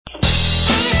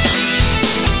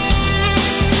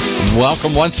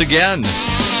Welcome once again.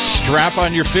 Strap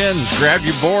on your fins, grab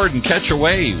your board, and catch a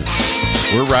wave.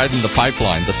 We're riding the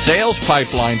pipeline, the sales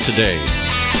pipeline today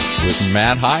with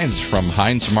Matt Hines from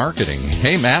Hines Marketing.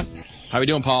 Hey, Matt. How are we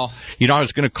doing, Paul? You know, I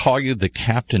was going to call you the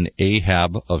Captain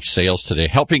Ahab of sales today,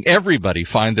 helping everybody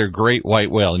find their great white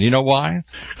whale. And you know why?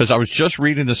 Because I was just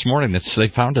reading this morning that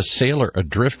they found a sailor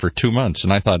adrift for 2 months.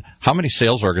 And I thought, how many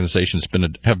sales organizations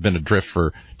have been adrift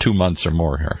for 2 months or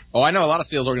more here? Oh, I know a lot of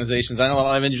sales organizations. I know a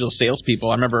lot of individual salespeople.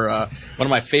 I remember one of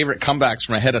my favorite comebacks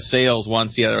from a head of sales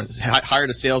once. He had hired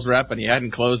a sales rep, and he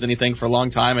hadn't closed anything for a long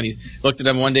time. And he looked at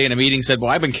him one day in a meeting and said, well,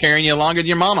 I've been carrying you longer than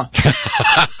your mama.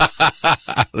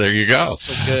 There you go.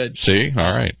 So good. See?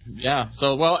 All right. Yeah.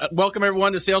 So, welcome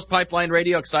everyone to Sales Pipeline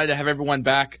Radio. Excited to have everyone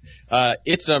back.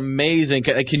 It's amazing.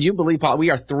 Can you believe, Paul,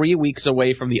 we are 3 weeks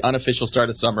away from the unofficial start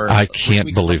of summer. I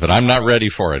can't believe it. I'm not ready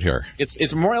for it here.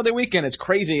 It's Memorial Day weekend. It's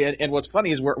crazy. And what's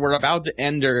funny is we're about to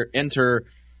enter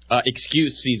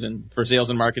excuse season for sales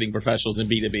and marketing professionals in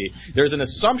B2B. There's an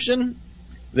assumption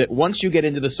that once you get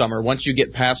into the summer, once you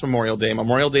get past Memorial Day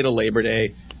to Labor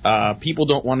Day, people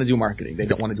don't want to do marketing. They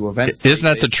don't want to do events. Isn't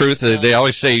that the truth? They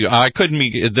always say, I couldn't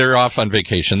meet. They're off on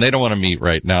vacation. They don't want to meet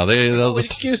right now. There's always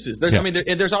excuses. There's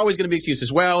always going to be excuses.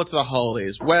 Well, it's the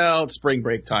holidays. Well, it's spring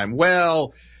break time.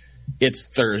 Well, it's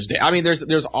Thursday. I mean,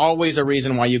 there's always a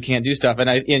reason why you can't do stuff.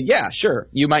 And yeah, sure,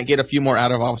 you might get a few more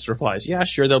out-of-office replies. Yeah,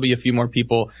 sure, there'll be a few more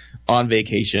people on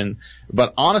vacation.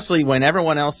 But honestly, when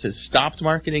everyone else has stopped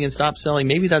marketing and stopped selling,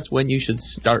 maybe that's when you should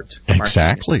start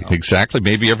marketing. Exactly.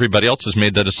 Maybe everybody else has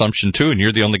made that assumption too, and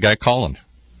you're the only guy calling.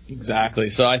 Exactly.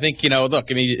 So I think, look,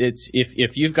 I mean, it's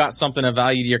if you've got something of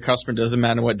value to your customer, doesn't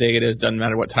matter what day it is, doesn't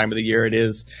matter what time of the year it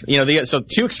is. So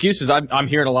two excuses I'm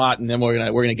hearing a lot, and then we're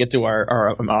gonna get to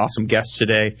our awesome guests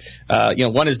today.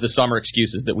 One is the summer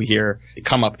excuses that we hear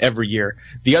come up every year.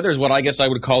 The other is what I guess I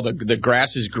would call the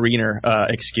grass is greener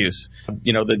excuse.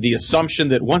 The assumption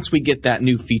that once we get that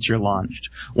new feature launched,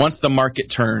 once the market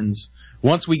turns,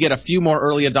 once we get a few more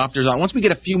early adopters on, once we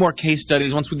get a few more case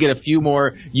studies, once we get a few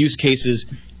more use cases,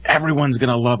 everyone's going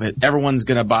to love it. Everyone's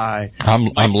going to buy.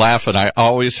 I'm laughing. I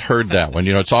always heard that one.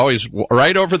 It's always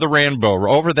right over the rainbow,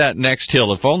 over that next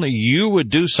hill. If only you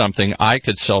would do something, I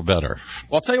could sell better.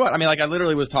 Well, I'll tell you what. I mean, I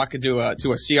literally was talking to a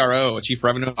CRO, a chief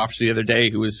revenue officer, the other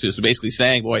day, who was basically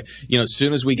saying, boy, as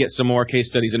soon as we get some more case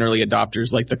studies and early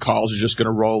adopters, the calls are just going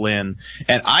to roll in.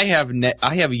 And I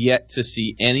have yet to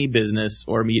see any business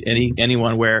or meet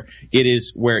anyone where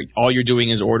all you're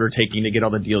doing is order taking to get all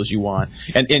the deals you want.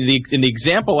 And in the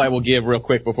example I will give real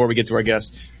quick before we get to our guest.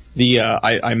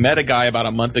 I met a guy about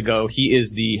a month ago. He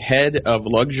is the head of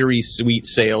luxury suite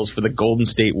sales for the Golden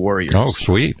State Warriors. Oh,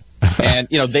 sweet. And,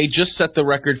 they just set the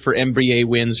record for NBA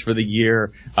wins for the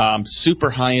year. Super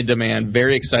high in demand,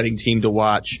 very exciting team to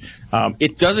watch.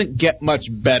 It doesn't get much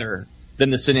better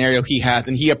than the scenario he has,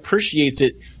 and he appreciates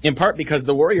it in part because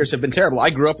the Warriors have been terrible. I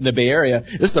grew up in the Bay Area.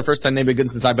 This is the first time they've been good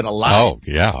since I've been alive. Oh,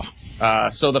 yeah.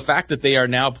 So the fact that they are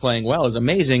now playing well is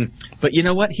amazing. But you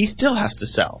know what? He still has to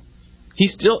sell.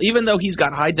 Even though he's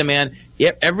got high demand,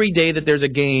 every day that there's a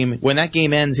game, when that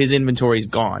game ends, his inventory is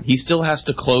gone. He still has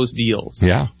to close deals.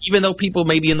 Yeah. Even though people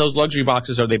may be in those luxury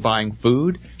boxes, are they buying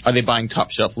food? Are they buying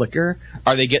top shelf liquor?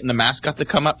 Are they getting the mascot to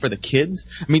come up for the kids?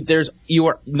 I mean,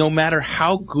 no matter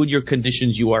how good your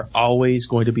conditions, you are always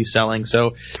going to be selling.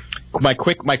 So my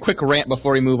quick rant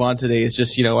before we move on today is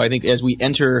just, I think as we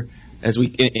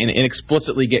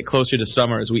inexplicitly get closer to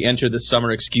summer, as we enter the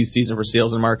summer excuse season for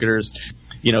sales and marketers,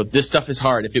 this stuff is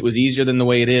hard. If it was easier than the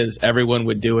way it is, everyone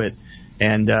would do it.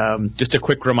 And just a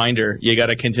quick reminder, you got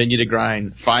to continue to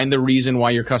grind. Find the reason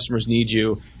why your customers need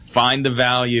you. Find the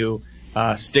value.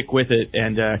 Stick with it,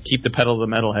 and keep the pedal to the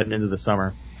metal heading into the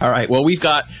summer. All right. Well, we've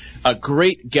got a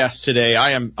great guest today.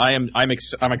 I'm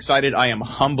excited. I am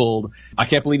humbled. I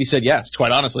can't believe he said yes.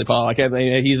 Quite honestly, Paul, I can't.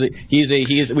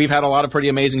 We've had a lot of pretty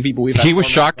amazing people. He was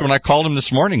shocked when I called him this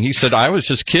morning. He said, "I was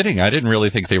just kidding. I didn't really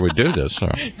think they would do this." So.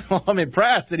 Well, I'm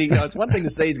impressed that it's one thing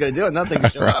to say he's going to do it, another thing to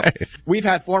show up. We've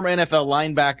had former NFL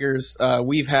linebackers.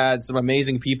 We've had some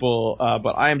amazing people,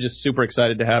 but I am just super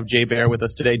excited to have Jay Baer with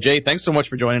us today. Jay, thanks so much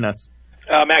for joining us.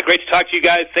 Matt, great to talk to you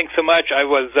guys. Thanks so much. I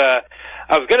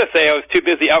was going to say I was too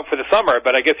busy out for the summer,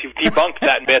 but I guess you've debunked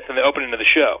that myth in the opening of the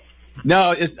show.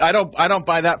 No, I don't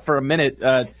buy that for a minute.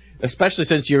 Especially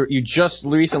since you just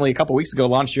recently, a couple weeks ago,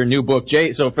 launched your new book,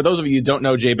 Jay. So for those of you who don't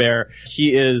know Jay Baer, he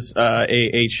is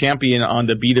a champion on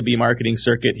the B2B marketing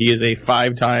circuit. He is a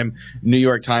 5-time New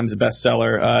York Times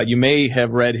bestseller. You may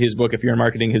have read his book if you're in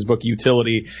marketing, his book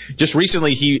Utility. Just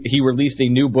recently, he released a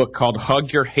new book called Hug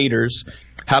Your Haters: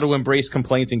 How to Embrace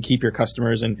Complaints and Keep Your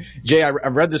Customers. And Jay,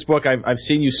 I've read this book. I've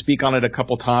seen you speak on it a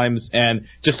couple times, and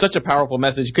just such a powerful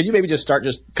message. Could you maybe just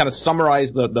kind of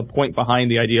summarize the point behind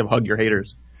the idea of hug your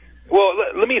haters? Well,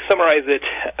 let me summarize it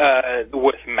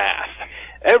with math.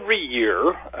 Every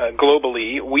year,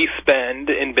 globally, we spend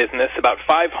in business about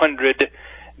 $500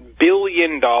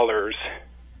 billion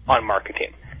on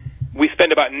marketing. We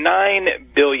spend about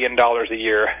 $9 billion a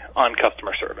year on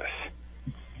customer service.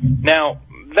 Now,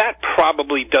 that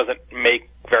probably doesn't make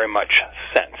very much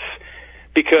sense,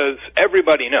 because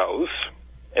everybody knows,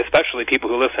 especially people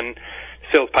who listen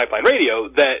Sales Pipeline Radio,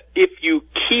 that if you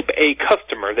keep a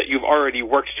customer that you've already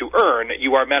worked to earn,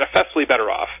 you are manifestly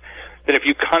better off than if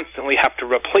you constantly have to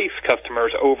replace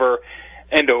customers over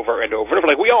and over and over and over.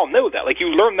 Like, we all know that. Like,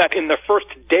 you learn that in the first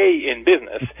day in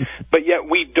business, but yet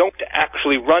we don't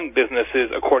actually run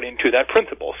businesses according to that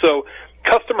principle. So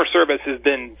customer service has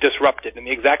been disrupted in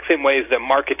the exact same ways that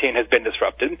marketing has been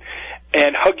disrupted,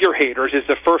 and Hug Your Haters is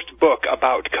the first book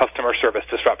about customer service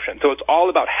disruption. So it's all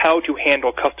about how to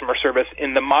handle customer service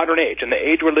in the modern age, in the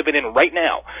age we're living in right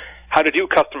now, how to do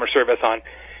customer service on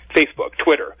Facebook,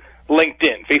 Twitter,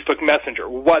 LinkedIn, Facebook Messenger,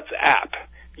 WhatsApp,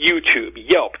 YouTube,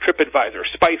 Yelp, TripAdvisor,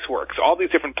 Spiceworks, all these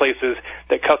different places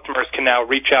that customers can now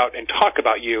reach out and talk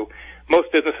about you.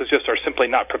 Most businesses just are simply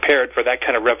not prepared for that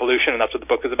kind of revolution, and that's what the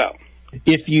book is about.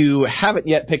 If you haven't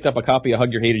yet picked up a copy of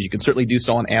Hug Your Haters, you can certainly do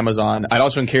so on Amazon. I'd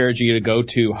also encourage you to go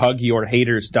to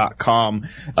hugyourhaters.com.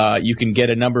 You can get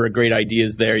a number of great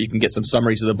ideas there. You can get some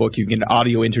summaries of the book. You can get an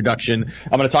audio introduction.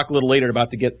 I'm going to talk a little later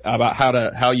about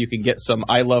how you can get some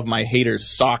I Love My Haters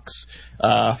socks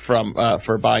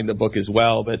for buying the book as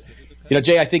well. But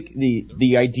Jay, I think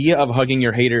the idea of hugging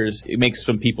your haters, it makes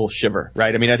some people shiver,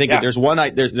 right? I mean, I think that there's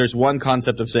one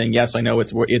concept of saying, yes, I know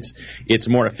it's more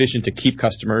efficient to keep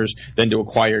customers than to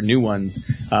acquire new ones.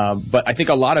 But I think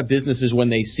a lot of businesses, when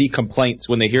they see complaints,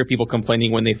 when they hear people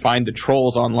complaining, when they find the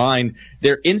trolls online,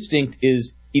 their instinct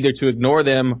is either to ignore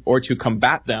them or to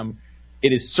combat them.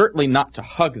 It is certainly not to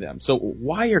hug them. So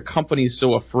why are companies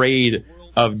so afraid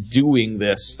of doing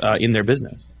this in their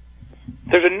business?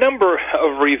 There's a number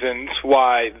of reasons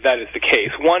why that is the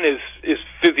case. One is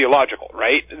physiological,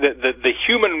 right? The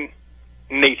human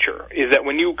nature is that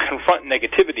when you confront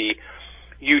negativity,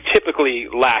 you typically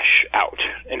lash out.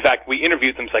 In fact, we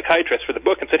interviewed some psychiatrists for the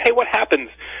book and said, hey, what happens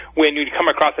when you come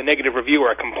across a negative review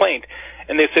or a complaint?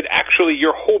 And they said, actually,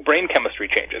 your whole brain chemistry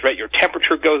changes, right? Your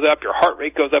temperature goes up, your heart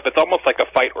rate goes up. It's almost like a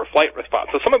fight or flight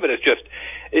response. So some of it is just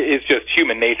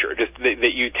human nature, just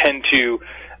that you tend to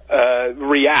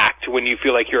react when you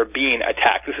feel like you're being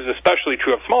attacked. This is especially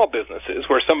true of small businesses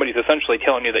where somebody's essentially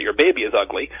telling you that your baby is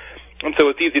ugly. And so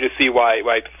it's easy to see why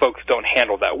folks don't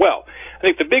handle that well. I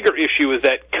think the bigger issue is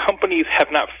that companies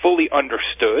have not fully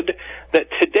understood that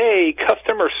today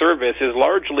customer service is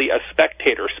largely a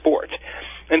spectator sport.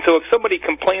 And so if somebody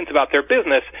complains about their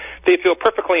business, they feel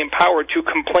perfectly empowered to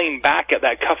complain back at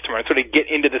that customer and sort of get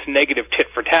into this negative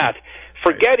tit for tat,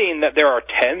 forgetting that there are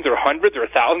tens or hundreds or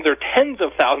thousands or tens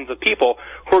of thousands of people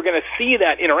who are going to see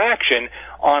that interaction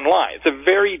online. It's a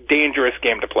very dangerous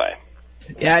game to play.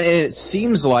 Yeah, it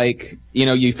seems like,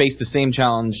 you face the same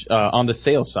challenge on the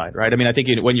sales side, right? I mean, I think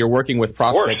when you're working with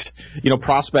prospects,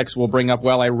 prospects will bring up,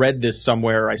 well, I read this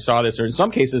somewhere, I saw this, or in some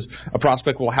cases, a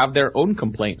prospect will have their own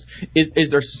complaints.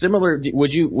 Is there similar?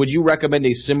 Would you recommend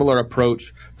a similar approach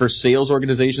for sales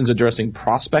organizations addressing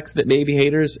prospects that may be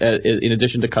haters, in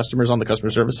addition to customers on the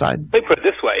customer service side? Let me put it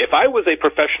this way: if I was a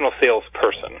professional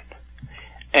salesperson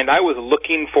and I was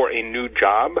looking for a new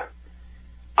job,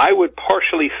 I would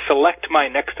partially select my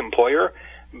next employer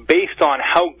based on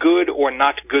how good or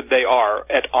not good they are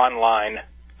at online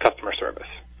customer service.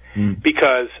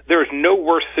 Because there is no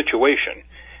worse situation,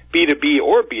 B2B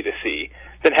or B2C,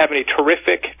 than having a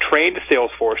terrific, trained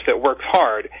sales force that works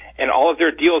hard and all of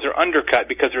their deals are undercut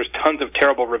because there's tons of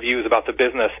terrible reviews about the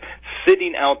business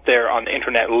sitting out there on the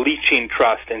internet, leeching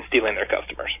trust and stealing their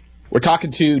customers. We're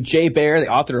talking to Jay Baer, the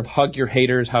author of Hug Your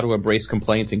Haters, How to Embrace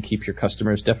Complaints and Keep Your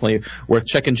Customers. Definitely worth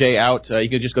checking Jay out. You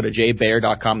can just go to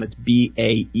jaybaer.com. That's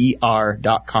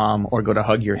BAER.com, or go to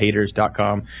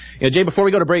hugyourhaters.com. Jay, before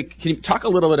we go to break, can you talk a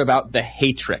little bit about the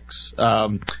Hatrix?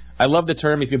 I love the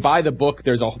term. If you buy the book,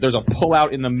 there's a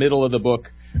pullout in the middle of the book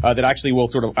that actually will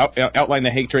sort of outline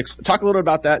the Hatrix. Talk a little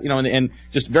about that, and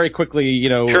just very quickly,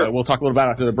 Sure. We'll talk a little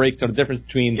about after the break, sort of the difference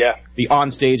between the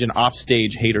on-stage and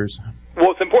off-stage haters.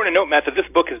 Well, it's important to note, Matt, that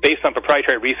this book is based on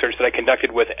proprietary research that I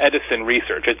conducted with Edison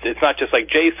Research. It's not just like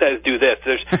Jay says do this.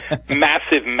 There's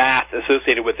massive math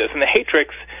associated with this. And the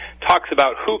Hatrix talks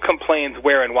about who complains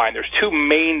where and why. And there's two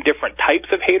main different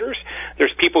types of haters.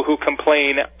 There's people who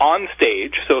complain on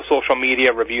stage, so social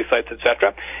media, review sites,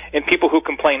 etc., and people who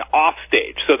complain off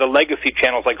stage, so the legacy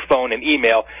channels like phone and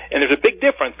email. And there's a big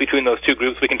difference between those two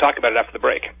groups. We can talk about it after the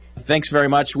break. Thanks very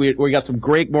much. We got some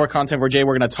great more content for Jay.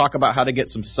 We're going to talk about how to get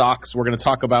some socks. We're going to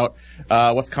talk about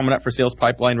what's coming up for Sales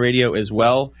Pipeline Radio as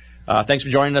well. Thanks for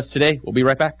joining us today. We'll be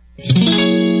right back.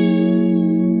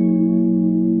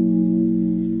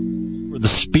 The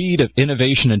speed of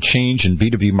innovation and change in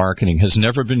B2B marketing has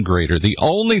never been greater. The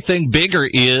only thing bigger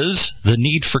is the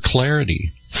need for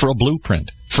clarity, for a blueprint,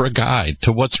 for a guide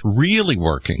to what's really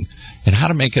working and how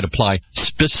to make it apply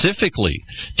specifically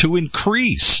to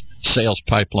increase sales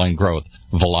pipeline growth,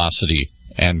 velocity,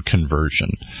 and conversion.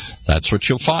 That's what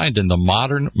you'll find in the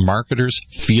Modern Marketer's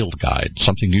Field Guide,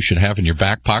 something you should have in your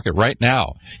back pocket right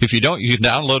now. If you don't, you can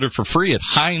download it for free at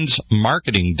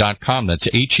HeinzMarketing.com. That's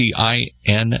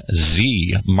HEINZ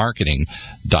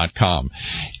marketing.com.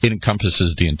 It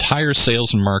encompasses the entire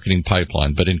sales and marketing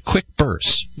pipeline, but in quick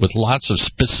bursts with lots of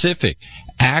specific,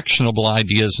 actionable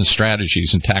ideas and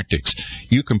strategies and tactics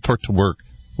you can put to work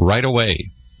right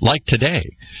away, like today.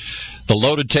 The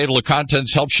loaded table of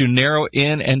contents helps you narrow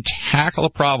in and tackle a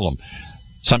problem.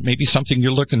 Maybe something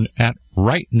you're looking at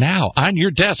right now on your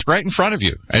desk, right in front of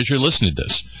you as you're listening to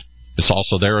this. It's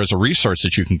also there as a resource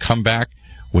that you can come back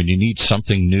when you need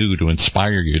something new to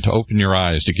inspire you, to open your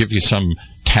eyes, to give you some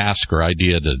task or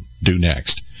idea to do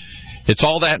next. It's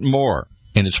all that and more,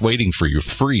 and it's waiting for you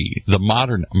free. The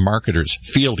Modern Marketer's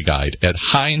Field Guide at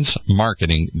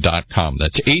HeinzMarketing.com.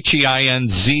 That's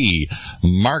HEINZ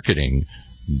marketing.com.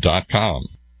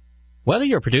 Whether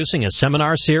you're producing a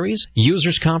seminar series,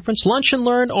 users conference, lunch and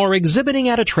learn, or exhibiting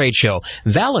at a trade show,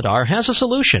 Validar has a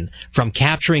solution. From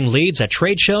capturing leads at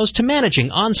trade shows to managing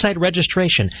on-site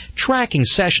registration, tracking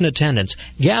session attendance,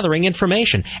 gathering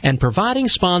information, and providing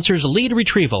sponsors lead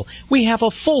retrieval, we have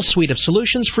a full suite of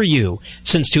solutions for you.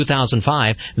 Since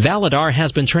 2005, Validar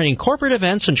has been turning corporate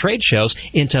events and trade shows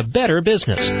into better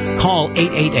business. Call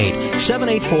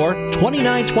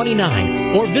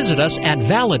 888-784-2929 or visit us at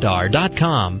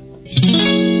validar.com.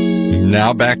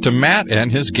 Now back to Matt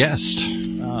and his guest.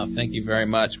 Thank you very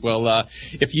much. Well,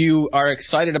 if you are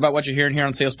excited about what you're hearing here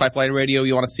on Sales Pipeline Radio,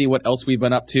 you want to see what else we've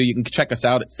been up to, you can check us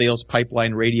out at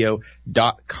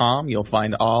salespipelineradio.com. You'll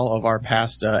find all of our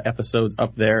past episodes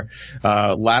up there.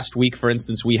 Last week, for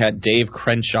instance, we had Dave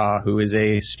Crenshaw, who is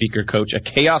a speaker coach, a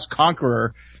chaos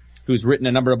conqueror, who's written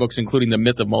a number of books, including The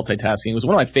Myth of Multitasking. It was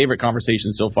one of my favorite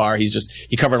conversations so far. He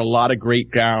covered a lot of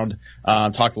great ground,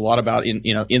 talked a lot about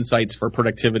insights for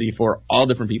productivity for all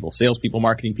different people, salespeople,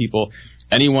 marketing people,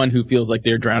 anyone who feels like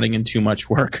they're drowning in too much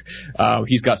work.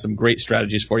 He's got some great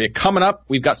strategies for you. Coming up,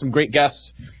 we've got some great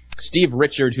guests. Steve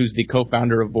Richard, who's the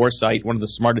co-founder of Vorsight, one of the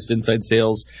smartest inside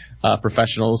sales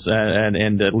professionals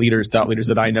and leaders, thought leaders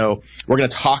that I know. We're going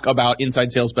to talk about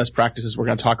inside sales best practices. We're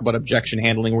going to talk about objection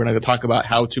handling. We're going to talk about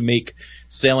how to make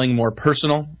selling more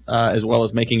personal as well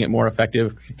as making it more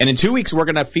effective. And in 2 weeks, we're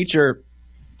going to feature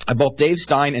both Dave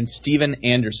Stein and Steven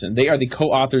Anderson. They are the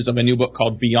co-authors of a new book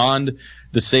called Beyond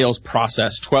the Sales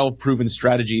Process, 12 Proven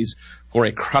Strategies for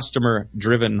a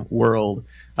Customer-Driven World,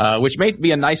 which may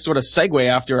be a nice sort of segue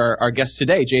after our guest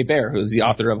today, Jay Baer, who is the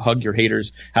author of Hug Your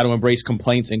Haters, How to Embrace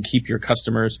Complaints and Keep Your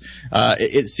Customers.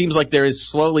 It seems like there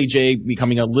is slowly, Jay,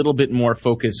 becoming a little bit more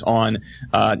focus on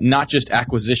not just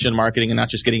acquisition marketing and not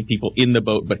just getting people in the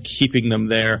boat, but keeping them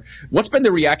there. What's been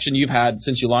the reaction you've had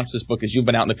since you launched this book as you've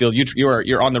been out in the field?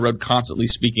 You're on the road constantly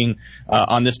speaking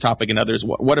on this topic and others.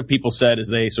 What have people said as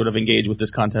they sort of engage with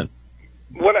this content?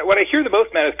 What I hear the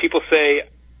most, Matt, is people say,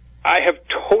 I have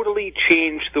totally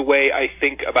changed the way I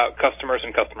think about customers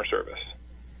and customer service.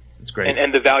 That's great.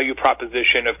 And the value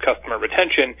proposition of customer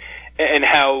retention, and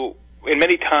how, in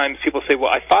many times, people say, well,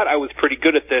 I thought I was pretty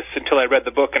good at this until I read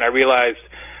the book and I realized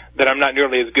that I'm not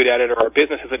nearly as good at it, or our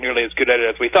business isn't nearly as good at it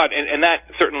as we thought. And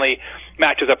that certainly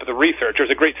matches up with the research.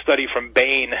 There's a great study from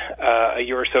Bain a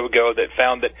year or so ago that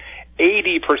found that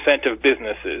 80% of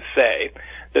businesses say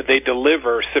that they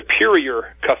deliver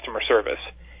superior customer service.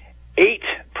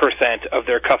 8% of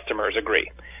their customers agree.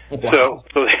 Wow.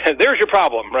 So there's your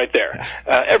problem right there.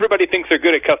 Everybody thinks they're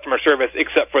good at customer service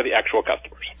except for the actual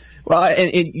customers. Well,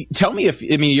 and tell me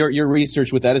your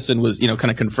research with Edison was,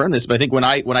 kind of confirmed this, but I think when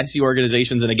I see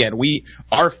organizations, and again,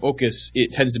 our focus,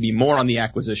 it tends to be more on the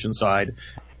acquisition side.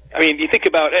 You think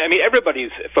about,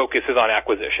 everybody's focus is on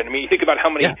acquisition. You think about how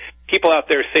many people out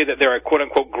there say that they're a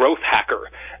quote-unquote growth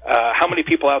hacker? How many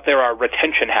people out there are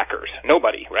retention hackers?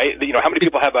 Nobody, right? How many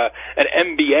people have an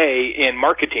MBA in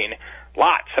marketing?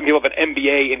 Lots. How many people have an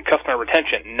MBA in customer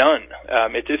retention? None.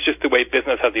 It's just the way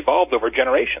business has evolved over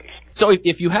generations. So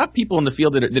if you have people in the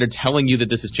field that are telling you that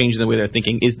this is changing the way they're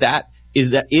thinking, is that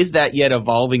yet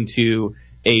evolving to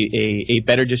a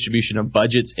better distribution of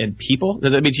budgets and people?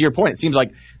 Because, to your point, it seems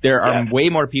like there are way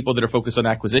more people that are focused on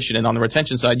acquisition, and on the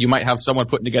retention side, you might have someone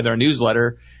putting together a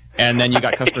newsletter, and then you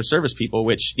got customer service people,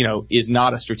 which, is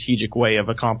not a strategic way of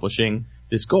accomplishing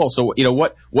this goal. So,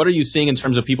 what are you seeing in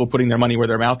terms of people putting their money where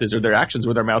their mouth is, or their actions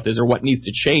where their mouth is, or what needs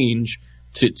to change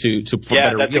to better realize?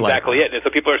 Yeah, that's exactly it. And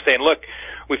so people are saying, look,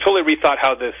 we've totally rethought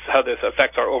how this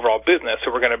affects our overall business.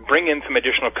 So we're going to bring in some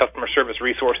additional customer service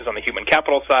resources on the human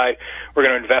capital side. We're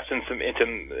going to invest in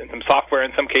some software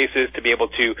in some cases to be able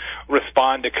to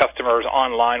respond to customers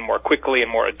online more quickly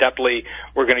and more adeptly.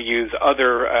 We're going to use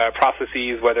other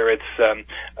processes, whether it's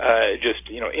just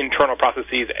internal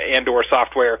processes and or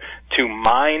software to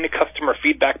mine customer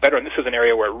feedback better. And this is an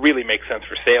area where it really makes sense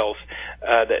for sales,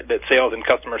 that sales and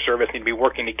customer service need to be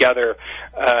working together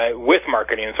with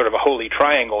marketing in sort of a holy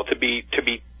triangle to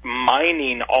be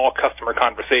mining all customer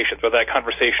conversations, whether that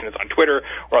conversation is on Twitter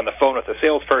or on the phone with a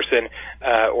salesperson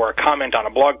or a comment on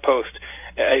a blog post.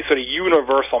 A sort of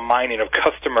universal mining of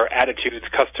customer attitudes,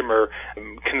 customer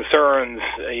concerns.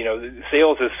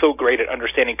 Sales is so great at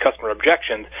understanding customer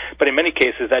objections, but in many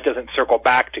cases that doesn't circle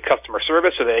back to customer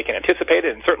service so that they can anticipate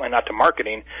it, and certainly not to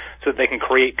marketing so that they can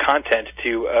create content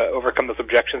to overcome those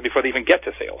objections before they even get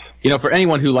to sales. For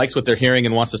anyone who likes what they're hearing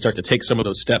and wants to start to take some of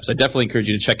those steps, I definitely encourage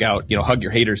you to check out,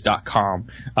 hugyourhaters.com.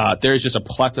 There's just a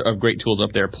plethora of great tools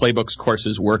up there: playbooks,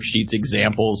 courses, worksheets,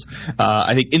 examples.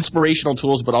 I think inspirational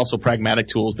tools, but also pragmatic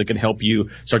tools that can help you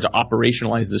start to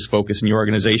operationalize this focus in your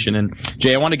organization. And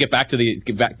Jay, I want to get back to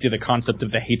the concept of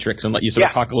the hatrix and let you sort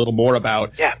of talk a little more about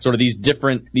sort of these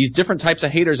different types of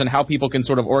haters and how people can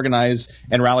sort of organize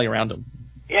and rally around them.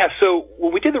 Yeah, so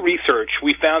when we did the research,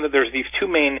 we found that there's these two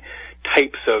main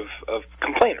types of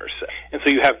complainers. And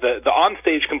so you have the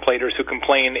on-stage complainers who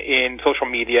complain in social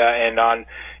media and on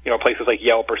places like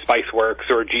Yelp or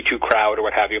Spiceworks or G2 Crowd or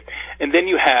what have you. And then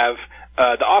you have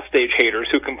the offstage haters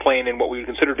who complain in what we would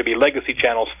consider to be legacy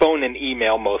channels, phone and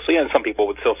email mostly, and some people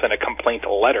would still send a complaint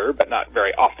letter, but not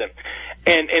very often.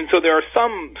 And so there are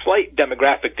some slight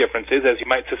demographic differences, as you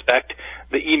might suspect.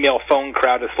 The email phone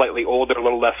crowd is slightly older, a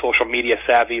little less social media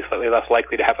savvy, slightly less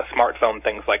likely to have a smartphone,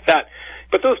 things like that.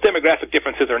 But those demographic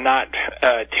differences are not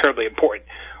terribly important.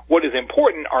 What is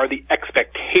important are the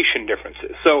expectation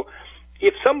differences. So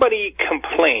if somebody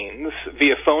complains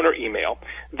via phone or email,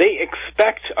 they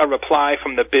expect a reply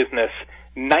from the business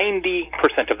 90%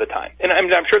 of the time. And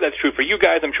I'm sure that's true for you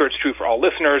guys. I'm sure it's true for all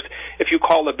listeners. If you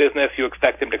call a business, you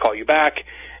expect them to call you back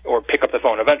or pick up the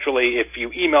phone eventually. If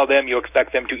you email them, you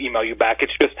expect them to email you back.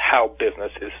 It's just how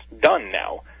business is done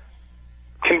now.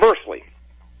 Conversely,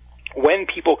 when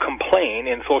people complain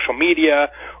in social media,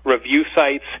 review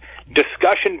sites,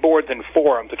 discussion boards and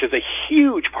forums, which is a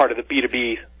huge part of the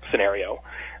B2B scenario,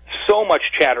 so much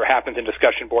chatter happens in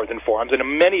discussion boards and forums,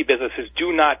 and many businesses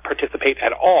do not participate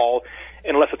at all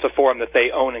unless it's a forum that they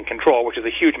own and control, which is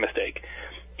a huge mistake.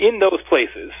 In those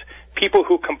places, people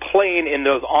who complain in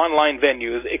those online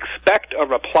venues expect a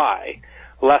reply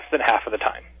less than half of the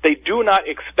time. They do not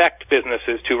expect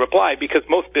businesses to reply because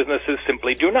most businesses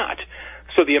simply do not.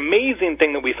 So the amazing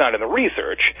thing that we found in the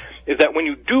research is that when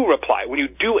you do reply, when you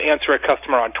do answer a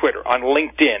customer on Twitter, on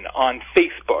LinkedIn, on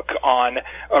Facebook, on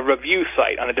a review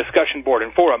site, on a discussion board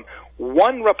and forum,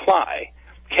 one reply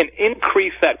can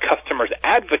increase that customer's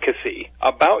advocacy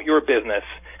about your business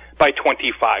by 25%.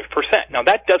 Now,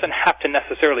 that doesn't have to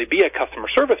necessarily be a customer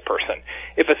service person.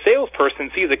 If a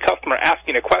salesperson sees a customer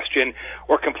asking a question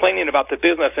or complaining about the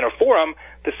business in a forum,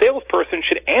 the salesperson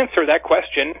should answer that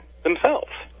question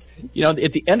themselves.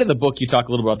 At the end of the book, you talk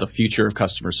a little about the future of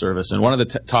customer service, and one of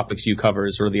the topics you cover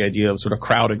is sort of the idea of sort of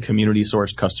crowd and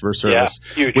community-sourced customer service,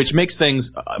 which makes things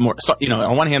more,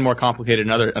 on one hand, more complicated,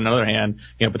 on the other hand,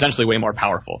 potentially way more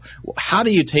powerful. How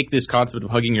do you take this concept of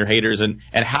hugging your haters, and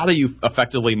how do you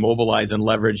effectively mobilize and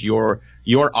leverage your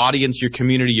audience, your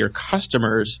community, your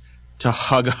customers to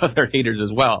hug other haters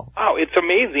as well? Oh, it's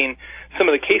amazing. Some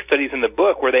of the case studies in the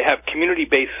book where they have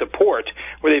community-based support,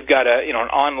 where they've got an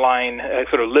online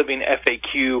sort of living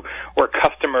FAQ where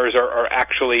customers are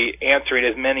actually answering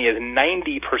as many as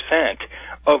 90%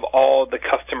 of all the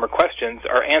customer questions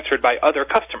are answered by other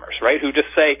customers, right, who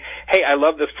just say, hey, I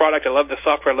love this product, I love this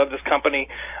software, I love this company,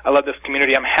 I love this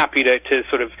community, I'm happy to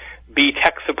sort of B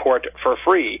tech support for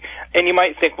free. And you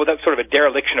might think, well, that's sort of a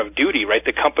dereliction of duty, right?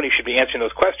 The company should be answering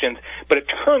those questions. But it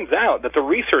turns out that the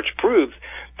research proves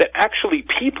that actually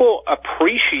people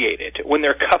appreciate it when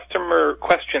their customer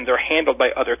questions are handled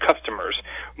by other customers,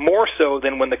 more so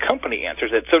than when the company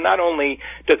answers it. So not only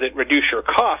does it reduce your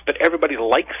cost, but everybody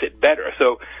likes it better.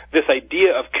 So this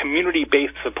idea of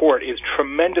community-based support is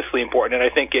tremendously important, and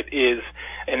I think it is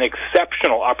an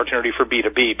exceptional opportunity for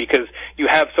B2B because you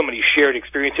have so many shared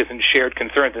experiences and shared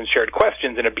concerns and shared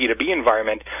questions in a B2B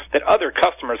environment that other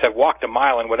customers have walked a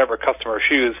mile in whatever customer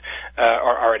shoes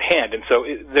are at hand. And so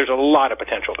there's a lot of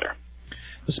potential there.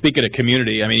 Speaking of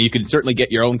community, I mean, you can certainly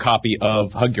get your own copy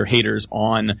of Hug Your Haters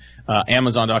on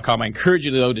Amazon.com. I encourage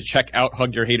you, though, to check out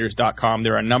HugYourHaters.com.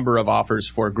 There are a number of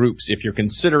offers for groups. If you're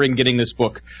considering getting this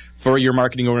book for your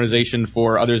marketing organization,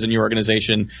 for others in your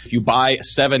organization, if you buy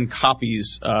 7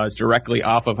 copies directly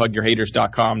off of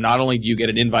HugYourHaters.com, not only do you get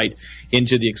an invite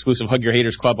into the exclusive Hug Your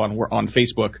Haters Club on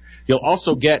Facebook, you'll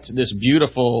also get this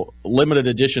beautiful limited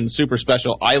edition super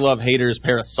special I Love Haters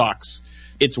pair of socks.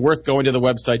 It's worth going to the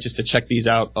website just to check these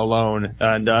out alone.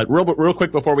 And real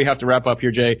quick before we have to wrap up here,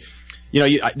 Jay,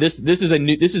 this is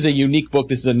a unique book.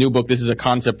 This is a new book. This is a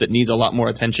concept that needs a lot more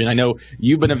attention. I know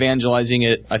you've been evangelizing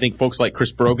it. I think folks like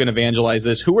Chris Brogan evangelize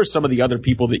this. Who are some of the other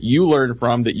people that you learn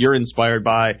from, that you're inspired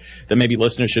by, that maybe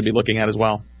listeners should be looking at as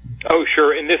well? Oh,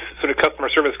 sure. In this sort of customer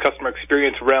service, customer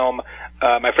experience realm,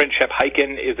 my friend Shep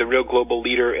Hyken is a real global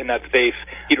leader in that space.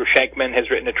 Peter Shankman has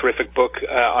written a terrific book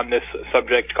on this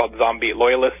subject called Zombie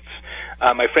Loyalists.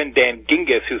 My friend Dan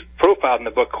Gingiss, who's profiled in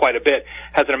the book quite a bit,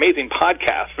 has an amazing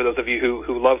podcast for those of you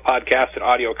who love podcasts and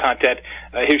audio content.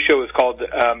 His show is called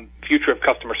Future of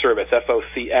Customer Service,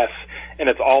 FOCS, and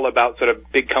it's all about sort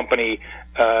of big company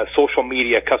social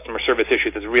media customer service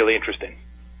issues. It's really interesting.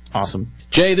 Awesome.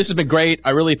 Jay, this has been great. I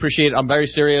really appreciate it. I'm very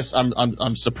serious.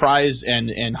 I'm surprised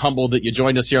and humbled that you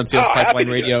joined us here on Sales Pipeline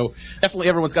Radio. Definitely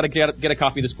everyone's got to get a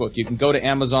copy of this book. You can go to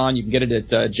Amazon. You can get it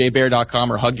at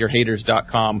jbayr.com or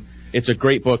hugyourhaters.com. It's a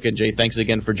great book, and Jay, thanks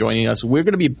again for joining us. We're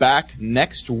going to be back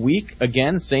next week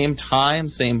again, same time,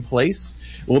 same place.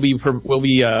 We'll be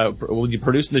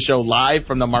producing the show live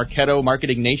from the Marketo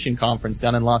Marketing Nation Conference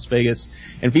down in Las Vegas,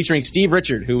 and featuring Steve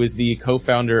Richard, who is the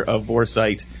co-founder of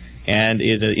Vorsight and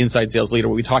is an inside sales leader.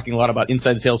 We'll be talking a lot about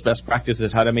inside sales best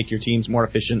practices, how to make your teams more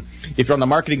efficient. If you're on the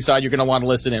marketing side, you're going to want to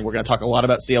listen in. We're going to talk a lot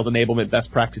about sales enablement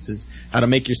best practices, how to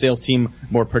make your sales team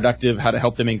more productive, how to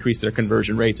help them increase their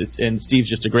conversion rates. And Steve's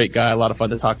just a great guy, a lot of fun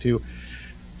to talk to.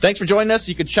 Thanks for joining us.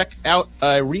 You can check out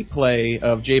a replay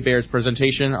of Jay Baer's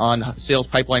presentation on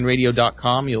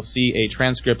salespipelineradio.com. You'll see a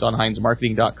transcript on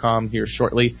HeinzMarketing.com here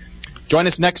shortly. Join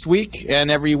us next week and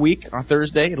every week on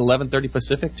Thursday at 11:30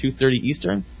 Pacific, 2:30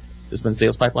 Eastern. This has been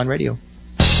Sales Pipeline Radio.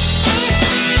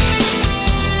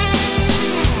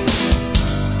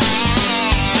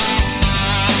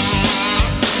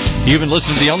 You've been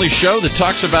listening to the only show that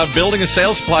talks about building a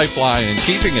sales pipeline and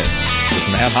keeping it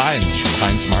with Matt Heinz from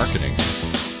Heinz Marketing.